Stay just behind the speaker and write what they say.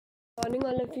Morning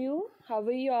all of you. How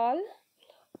are you all?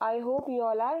 I hope you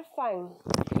all are fine.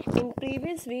 In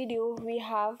previous video we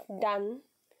have done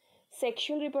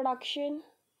sexual reproduction,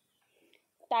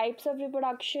 types of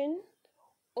reproduction,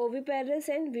 oviparous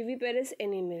and viviparous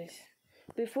animals.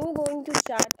 Before going to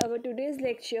start our today's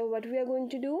lecture, what we are going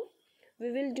to do?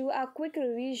 We will do a quick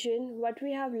revision what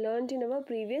we have learned in our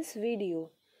previous video.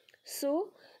 So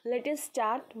let us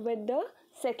start with the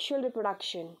sexual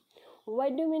reproduction.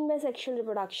 What do you mean by sexual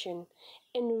reproduction?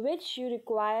 In which you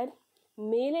require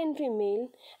male and female,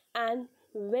 and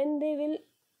when they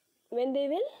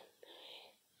will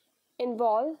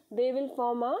involve, they will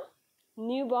form a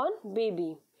newborn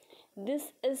baby.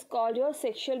 This is called your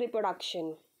sexual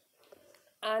reproduction.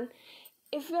 And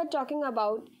if we are talking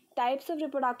about types of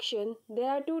reproduction, there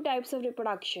are two types of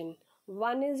reproduction.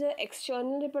 One is a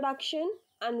external reproduction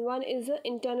and one is a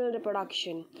internal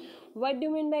reproduction. What do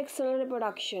you mean by external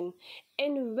reproduction?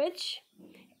 In which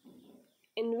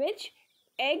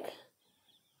egg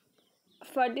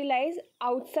fertilize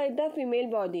outside the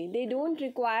female body. They don't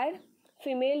require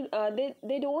female.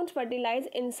 They don't fertilize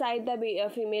inside the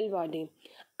female body.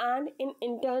 And in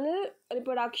internal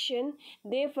reproduction,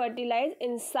 they fertilize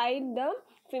inside the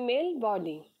female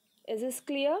body. Is this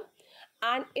clear?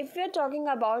 And if we are talking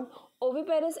about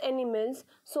oviparous animals,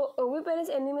 so oviparous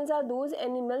animals are those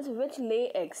animals which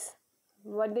lay eggs.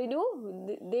 What they do?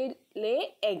 They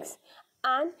lay eggs.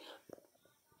 And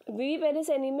viviparous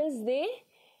animals, they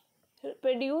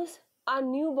produce a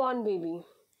newborn baby.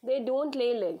 They don't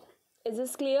lay egg. Is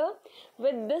this clear?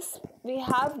 With this we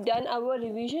have done our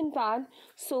revision part.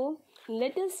 So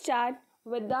let us start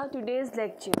with the today's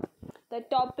lecture. The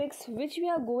topics which we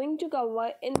are going to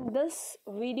cover in this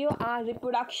video are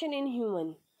reproduction in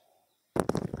humans.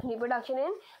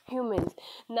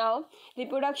 Now,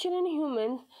 reproduction in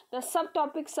humans, the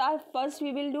subtopics are: first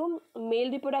we will do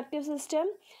male reproductive system,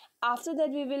 after that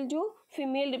we will do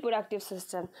female reproductive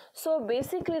system. So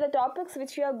basically the topics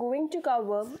which we are going to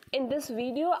cover in this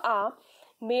video are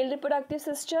male reproductive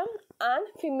system and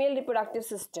female reproductive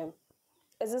system.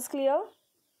 Is this clear?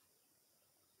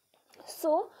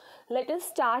 So let us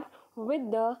start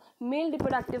with the male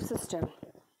reproductive system.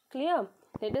 Clear?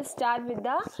 Let us start with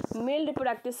the male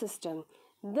reproductive system.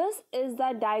 This is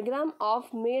the diagram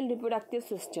of male reproductive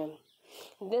system.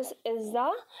 This is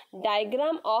the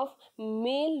diagram of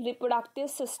male reproductive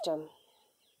system.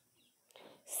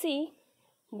 See,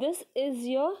 this is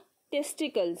your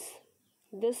testicles.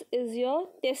 This is your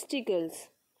testicles.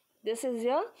 This is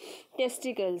your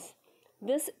testicles.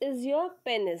 This is your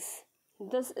penis.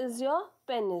 This is your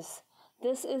penis.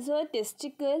 This is your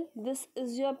testicle. This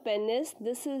is your penis.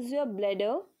 This is your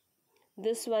bladder.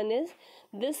 This one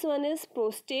is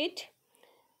prostate,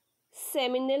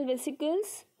 seminal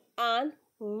vesicles, and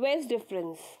vas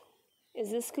deferens.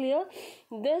 Is this clear?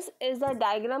 This is the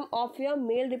diagram of your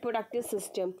male reproductive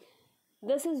system.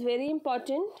 This is very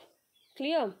important.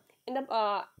 Clear? In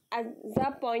the as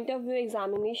the point of view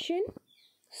examination.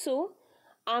 So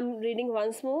I'm reading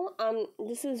once more.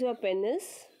 This is your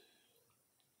penis.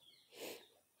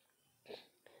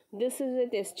 This is your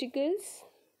testicles.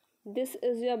 This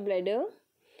is your bladder.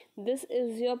 This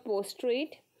is your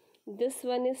prostate. This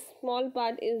one is small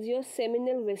part is your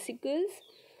seminal vesicles,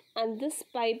 and this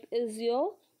pipe is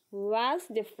your vas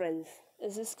deferens.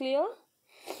 Is this clear?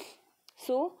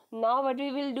 So now what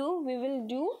we will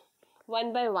do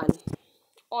one by one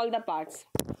all the parts.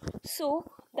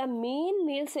 So the main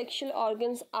male sexual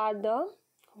organs are the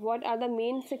what are the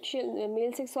main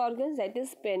male sex organs? That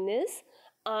is penis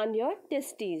and your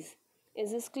testes.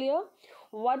 Is this clear?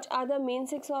 What are the main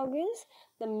sex organs?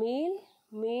 The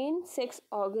main sex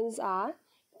organs are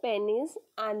penis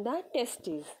and the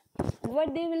testes.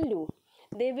 What they will do?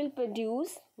 They will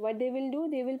produce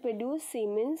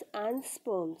semen and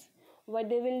sperms. What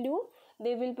they will do?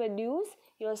 They will produce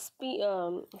your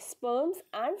sperms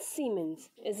and semen.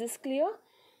 Is this clear?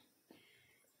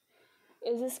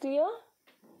 Is this clear?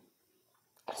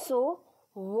 So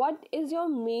what is your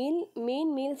main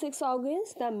male sex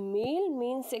organs? The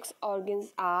main sex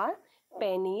organs are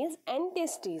penis and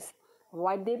testes.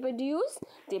 What they produce?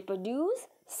 They produce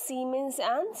semen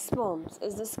and sperms.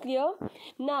 Is this clear?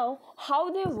 Now,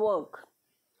 how they work?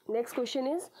 Next question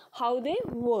is how they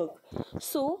work.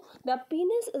 So, the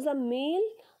penis is a male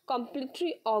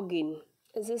complementary organ.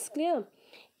 Is this clear?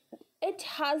 It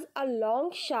has a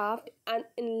long shaft and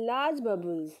enlarged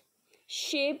bubbles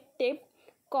shaped tip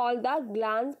called the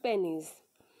glans penis,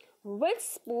 which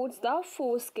supports the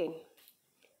foreskin.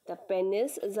 The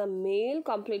penis is a male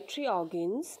complementary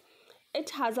organ. It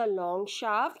has a long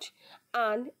shaft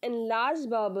and enlarged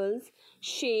bubbles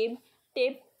shaped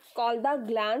tip called the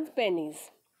glans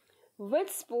penis, which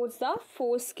supports the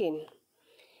foreskin.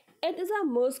 It is a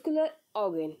muscular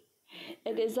organ.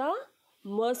 It is a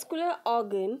muscular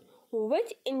organ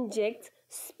which injects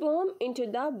sperm into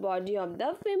the body of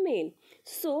the female.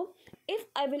 So, if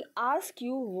I will ask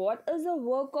you what is the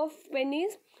work of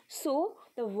penis, so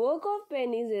the work of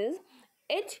penis is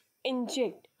it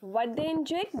inject. What they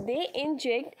inject? They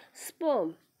inject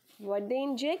sperm. What they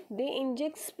inject? They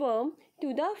inject sperm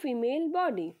to the female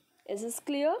body. Is this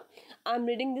clear? I am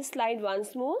reading this slide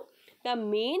once more. The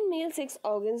main male sex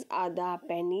organs are the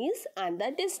penis and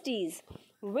the testes,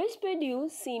 which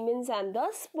produce semen and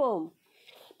the sperm.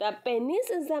 The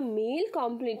penis is the male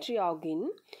copulatory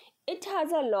organ. It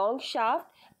has a long shaft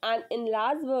and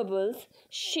enlarged bulbous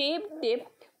shaped tip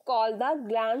called the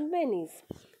glans penis,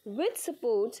 which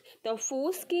supports the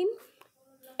foreskin.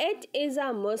 It is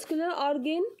a muscular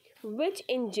organ which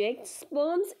injects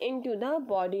sperms into the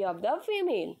body of the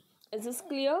female. Is this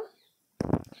clear?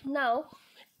 Now,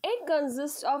 it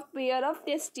consists of pair of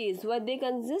testes. What they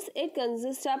consist? It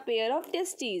consists of pair of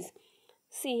testes.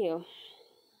 See here.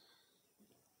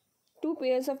 Two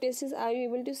pairs of testes. Are you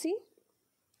able to see?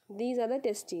 These are the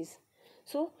testes.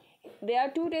 So, there are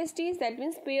two testes. That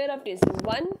means pair of testes.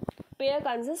 One pair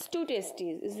consists two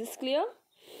testes. Is this clear?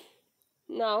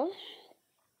 Now,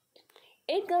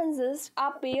 it consists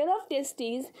a pair of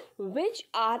testes which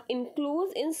are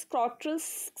enclosed in scrotal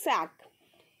sac.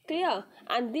 Clear?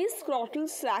 And these scrotal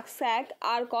sac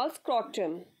are called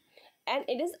scrotum, and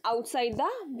it is outside the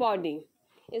body.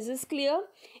 Is this clear?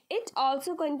 It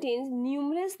also contains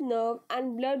numerous nerve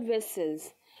and blood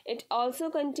vessels. It also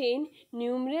contains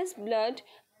numerous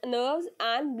nerves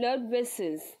and blood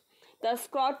vessels. The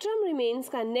scrotum remains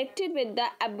connected with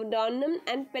the abdomen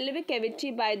and pelvic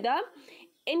cavity by the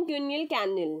inguinal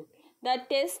canal. The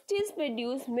testes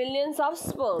produce millions of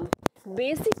sperm.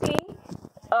 Basically,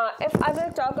 if I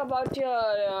will talk about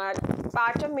your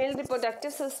part of male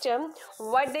reproductive system,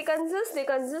 what they consist? They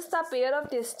consist a pair of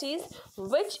testes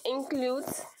which are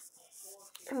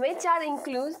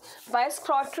enclosed by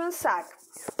scrotal sac,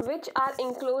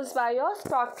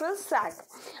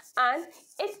 and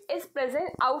it is present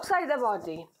outside the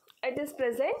body. And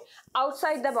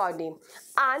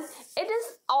it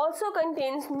is also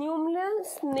contains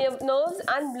numerous nerves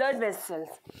and blood vessels.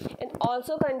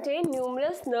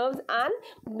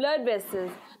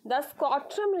 The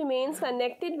scrotum remains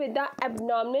connected with the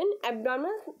abdomen.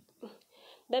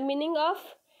 The meaning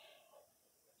of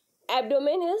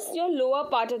abdomen is your lower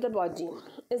part of the body.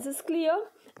 Is this clear?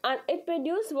 And it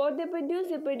produces what they produce?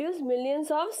 They produce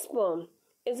millions of sperm.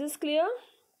 Is this clear?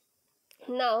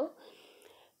 Now,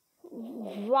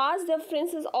 vas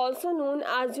deferens is also known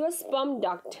as your sperm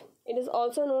duct. It is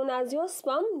also known as your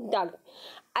sperm duct.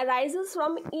 Arises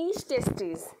from each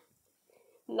testes.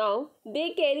 Now,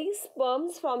 they carry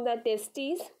sperms from the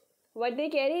testes. What they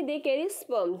carry? They carry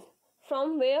sperms.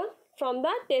 From where? From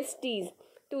the testes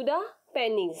to the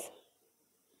penis.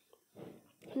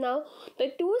 Now,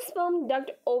 the two sperm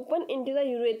ducts open into the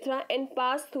urethra and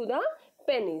pass through the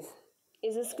penis.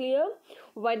 Is this clear?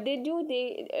 What they do?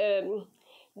 They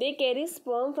carry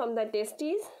sperm from the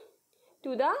testes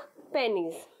to the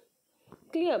penis.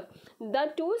 Clear?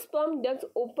 The two sperm ducts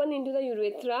open into the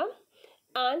urethra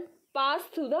and pass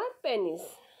through the penis.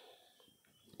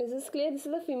 Is this clear? This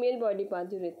is the female body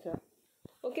part, urethra.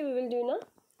 Okay, we will do now.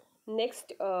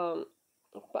 Next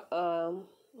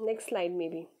slide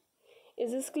maybe.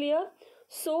 Is this clear?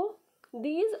 So,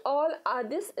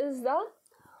 this is the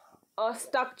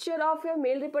structure of your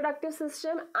male reproductive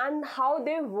system and how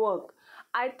they work.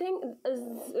 I think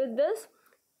with this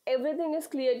everything is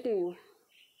clear to you.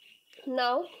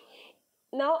 Now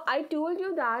I told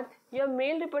you that your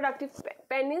male reproductive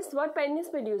penis, what penis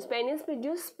produce? Penis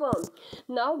produce sperm.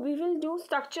 Now we will do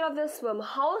structure of the sperm.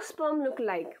 How sperm look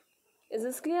like? Is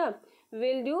this clear?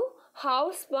 We'll do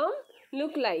how sperm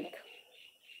look like.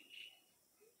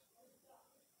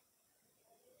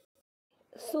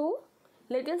 So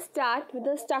let us start with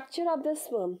the structure of the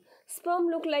sperm. Sperm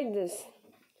look like this.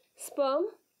 Sperm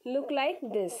look like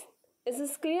this. Is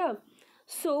this clear?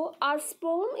 So our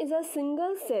sperm is a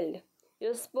single celled.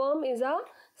 Your sperm is a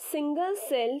single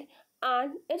celled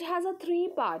and it has a three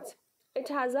parts.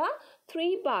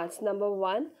 Number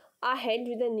one, a head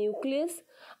with a nucleus,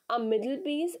 a middle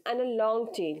piece and a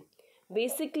long tail.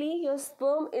 Basically, your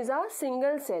sperm is a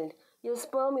single celled.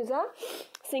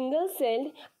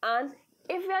 And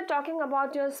if we are talking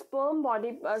about your sperm part,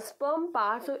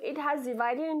 so it has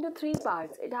divided into three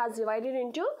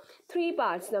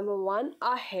parts. Number one,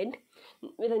 a head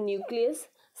with a nucleus.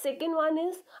 Second one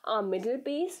is a middle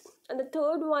piece. And the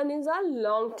third one is a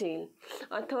long tail.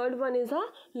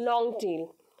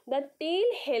 The tail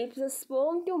helps the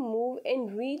sperm to move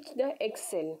and reach the egg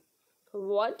cell.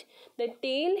 What? The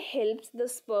tail helps the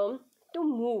sperm to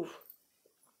move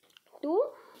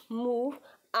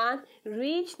and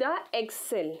reach the egg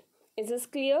cell. Is this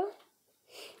clear?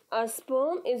 A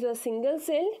sperm is a single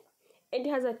cell. It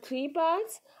has a three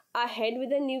parts. A head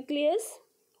with a nucleus.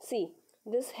 See,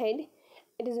 this head,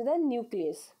 it is with a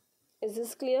nucleus. Is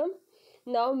this clear?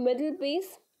 Now middle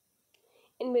piece.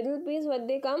 In middle piece, what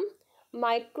they come?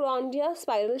 Mitochondria,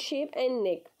 spiral shape and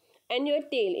neck. And your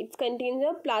tail, it contains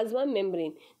a plasma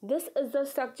membrane. This is the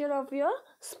structure of your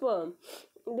sperm.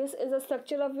 This is the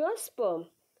structure of your sperm.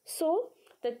 So,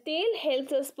 the tail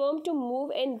helps the sperm to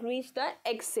move and reach the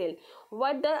egg cell.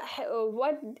 What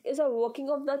is the working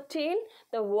of the tail?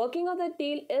 The working of the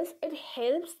tail is it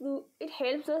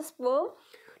helps the sperm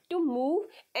to move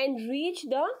and reach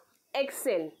the egg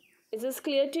cell. Is this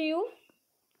clear to you?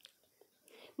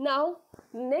 Now,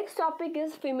 next topic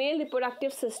is female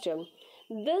reproductive system.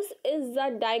 This is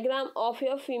the diagram of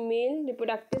your female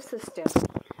reproductive system.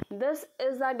 This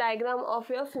is the diagram of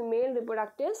your female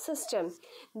reproductive system.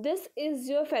 This is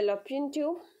your fallopian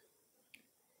tube.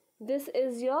 This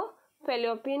is your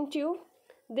fallopian tube.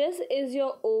 This is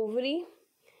your ovary.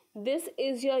 This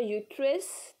is your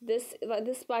uterus. This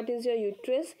part is your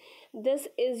uterus. This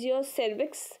is your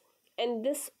cervix. And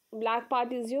this black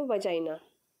part is your vagina.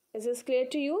 Is this clear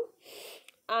to you?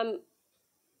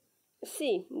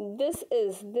 See,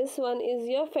 this one is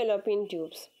your fallopian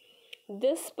tubes.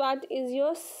 This part is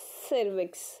your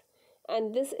cervix,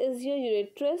 and this is your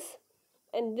uterus,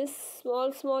 and this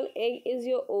small egg is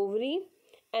your ovary,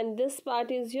 and this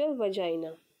part is your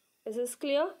vagina. Is this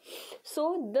clear?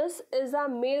 So this is a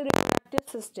male reproductive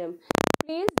system.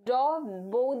 Please draw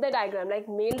both the diagram, like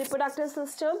male reproductive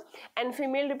system and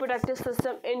female reproductive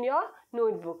system, in your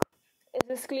notebook. Is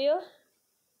this clear?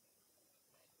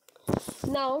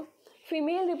 Now,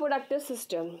 female reproductive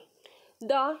system.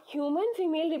 The human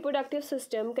female reproductive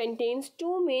system contains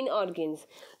two main organs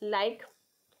like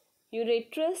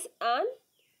uterus and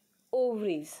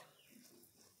ovaries.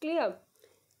 Clear?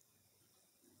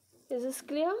 Is this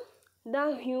clear?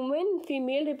 The human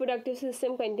female reproductive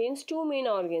system contains two main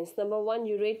organs. Number one,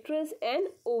 uterus and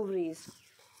ovaries.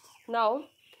 Now,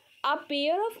 a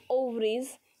pair of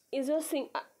ovaries is a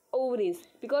ovaries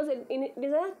because it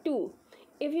is a two.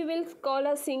 If you will call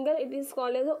a single, it is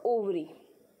called as an ovary.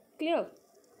 Clear?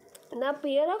 Now,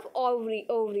 pair of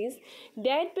ovaries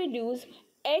that produce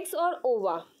eggs or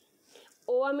ova.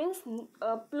 Ova means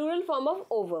a plural form of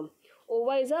ovum.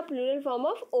 Ova is a plural form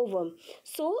of ovum.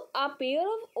 So, a pair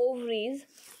of ovaries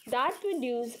that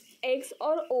produce eggs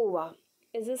or ova.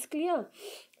 Is this clear?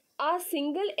 A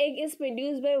single egg is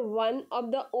produced by one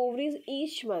of the ovaries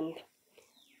each month.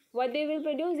 What they will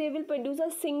produce? They will produce a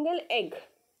single egg.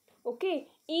 Okay,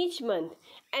 each month,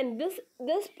 and this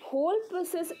whole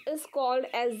process is called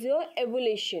as your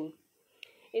ovulation.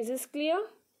 Is this clear?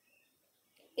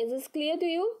 Is this clear to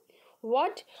you?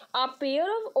 What? A pair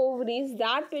of ovaries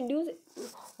that produce,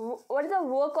 what is the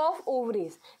work of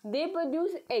ovaries? They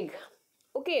produce egg.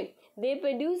 Okay, they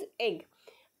produce egg.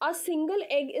 A single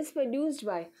egg is produced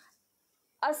by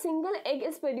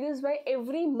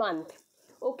every month.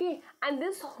 Okay, and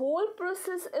this whole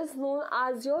process is known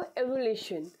as your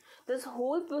ovulation. This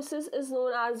whole process is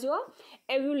known as your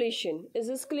ovulation. Is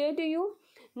this clear to you?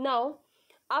 Now,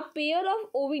 a pair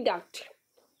of oviduct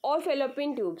or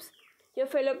fallopian tubes. Your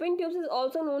fallopian tubes is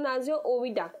also known as your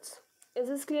oviducts. Is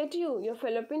this clear to you? Your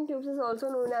fallopian tubes is also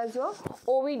known as your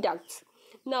oviducts.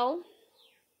 Now,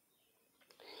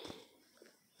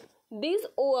 these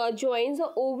joins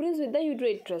the ovaries with the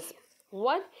uterus.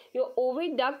 What? Your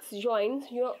oviducts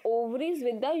joins your ovaries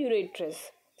with the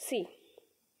uterus. See.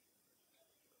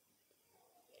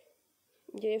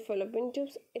 Your fallopian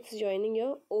tubes, it's joining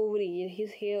your ovary.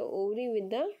 His here ovary with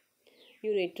the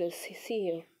uterus. See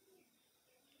here.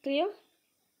 Clear?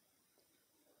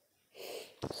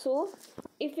 So,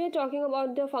 if we are talking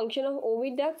about the function of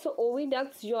oviducts, so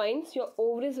oviducts joins your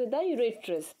ovaries with the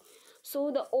uterus.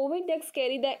 So, the oviducts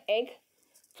carry the egg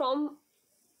from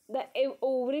the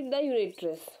ovary to the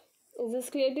uterus. Is this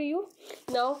clear to you?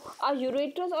 Now, a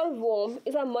uterus or womb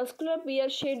is a muscular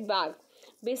pear-shaped bag.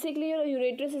 Basically, your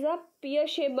uterus is a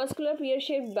muscular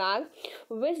pear-shaped bag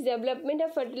which development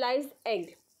of fertilized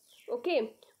egg.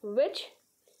 Okay, which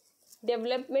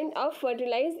development of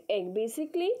fertilized egg.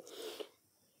 Basically,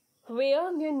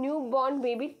 where your newborn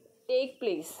baby take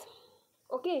place.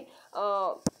 Okay,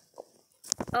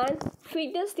 and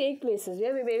fetus take places.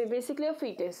 Yeah, basically a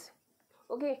fetus.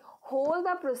 Okay, whole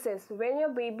the process when your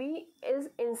baby is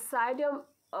inside your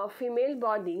female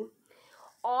body,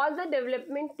 all the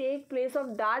development take place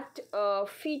of that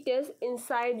fetus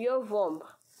inside your womb.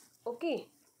 Okay.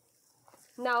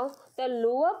 Now, the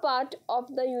lower part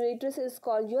of the uterus is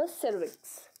called your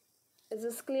cervix. Is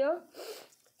this clear?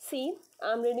 See,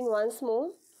 I am reading once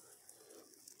more.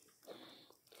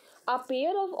 A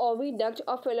pair of oviduct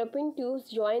or fallopian tubes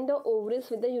join the ovaries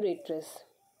with the uterus.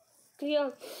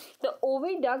 Clear? The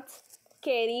oviducts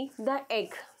carry the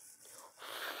egg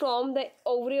from the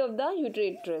ovary of the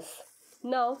uterus.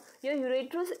 Now, your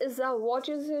uterus is a, what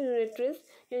is your uterus?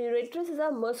 Your uterus is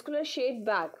a muscular shaped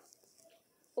bag.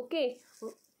 Okay,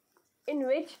 in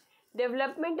which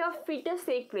development of fetus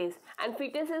take place. And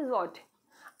fetus is what?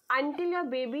 Until your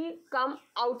baby come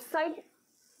outside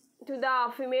to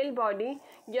the female body,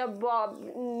 your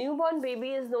newborn baby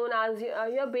is known as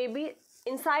your baby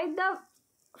inside the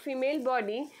female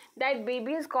body. That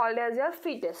baby is called as your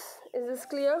fetus. Is this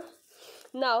clear?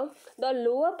 Now, the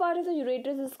lower part of the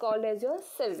uterus is called as your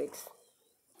cervix.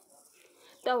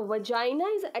 The vagina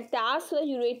is attached to the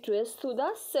uterus through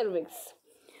the cervix.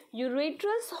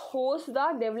 Uterus hosts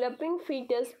the developing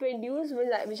fetus, produce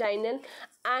vaginal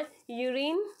and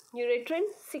uterine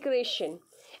secretion,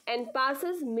 and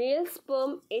passes male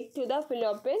sperm it to the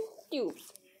fallopian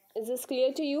tubes. Is this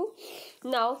clear to you?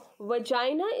 Now,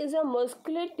 vagina is a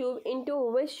muscular tube into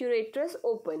which uterus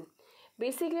open.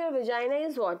 Basically, a vagina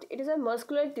is what? It is a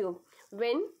muscular tube.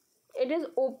 When it is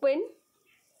open,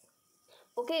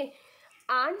 okay,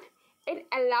 and it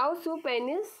allows to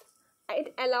penis,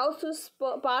 it allows to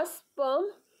pass sperm,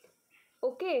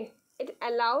 okay, it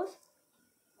allows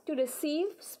to receive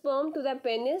sperm to the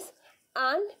penis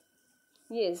and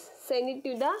yes, send it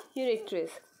to the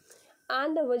uterus.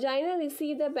 And the vagina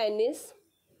receives the penis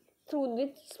through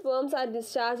which sperms are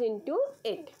discharged into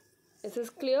it. Is this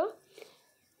clear?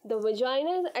 The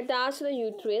vagina is attached to the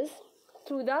uterus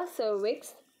through the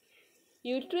cervix.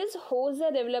 Uterus hosts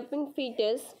the developing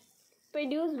fetus,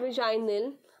 produce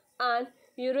vaginal and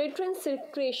uterine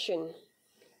secretion,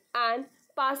 and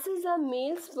passes the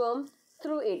male sperm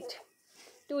through it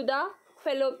to the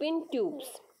fallopian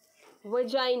tubes.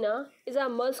 Vagina is a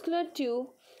muscular tube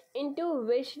into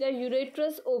which the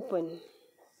uterus open.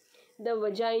 The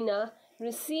vagina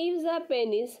receives the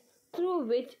penis through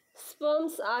which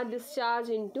sperms are discharged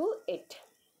into it.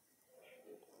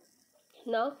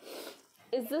 Now,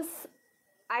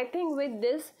 I think with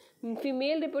this,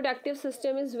 female reproductive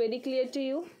system is very clear to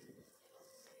you.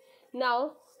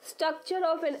 Now, structure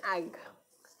of an egg.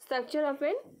 Structure of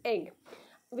an egg.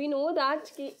 We know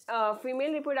that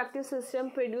female reproductive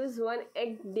system produces one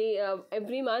egg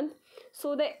every month.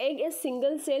 So the egg is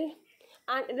single cell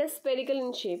and it is spherical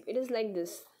in shape. It is like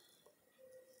this.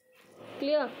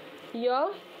 Clear?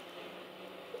 Your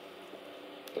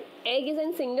egg is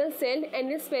in single cell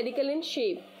and is spherical in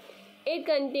shape. It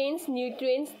contains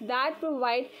nutrients that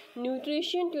provide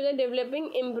nutrition to the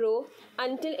developing embryo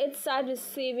until it starts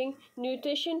receiving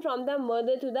nutrition from the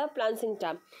mother to the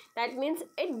placenta. That means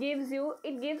it gives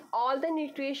all the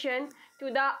nutrition to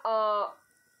the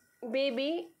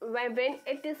baby when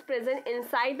it is present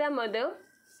inside the mother.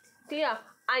 Clear?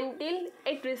 Until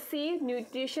it receives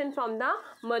nutrition from the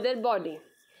mother body.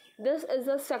 This is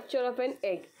the structure of an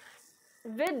egg.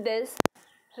 With this,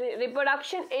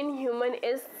 reproduction in human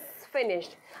is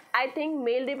finished. I think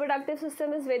male reproductive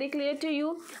system is very clear to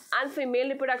you and female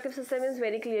reproductive system is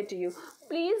very clear to you.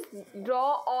 Please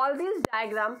draw all these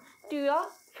diagrams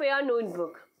for your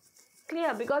notebook.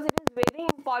 Clear? Because it is very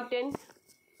important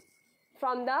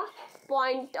from the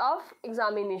point of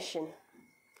examination.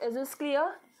 Is this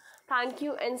clear? Thank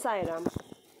you and Sai Ram.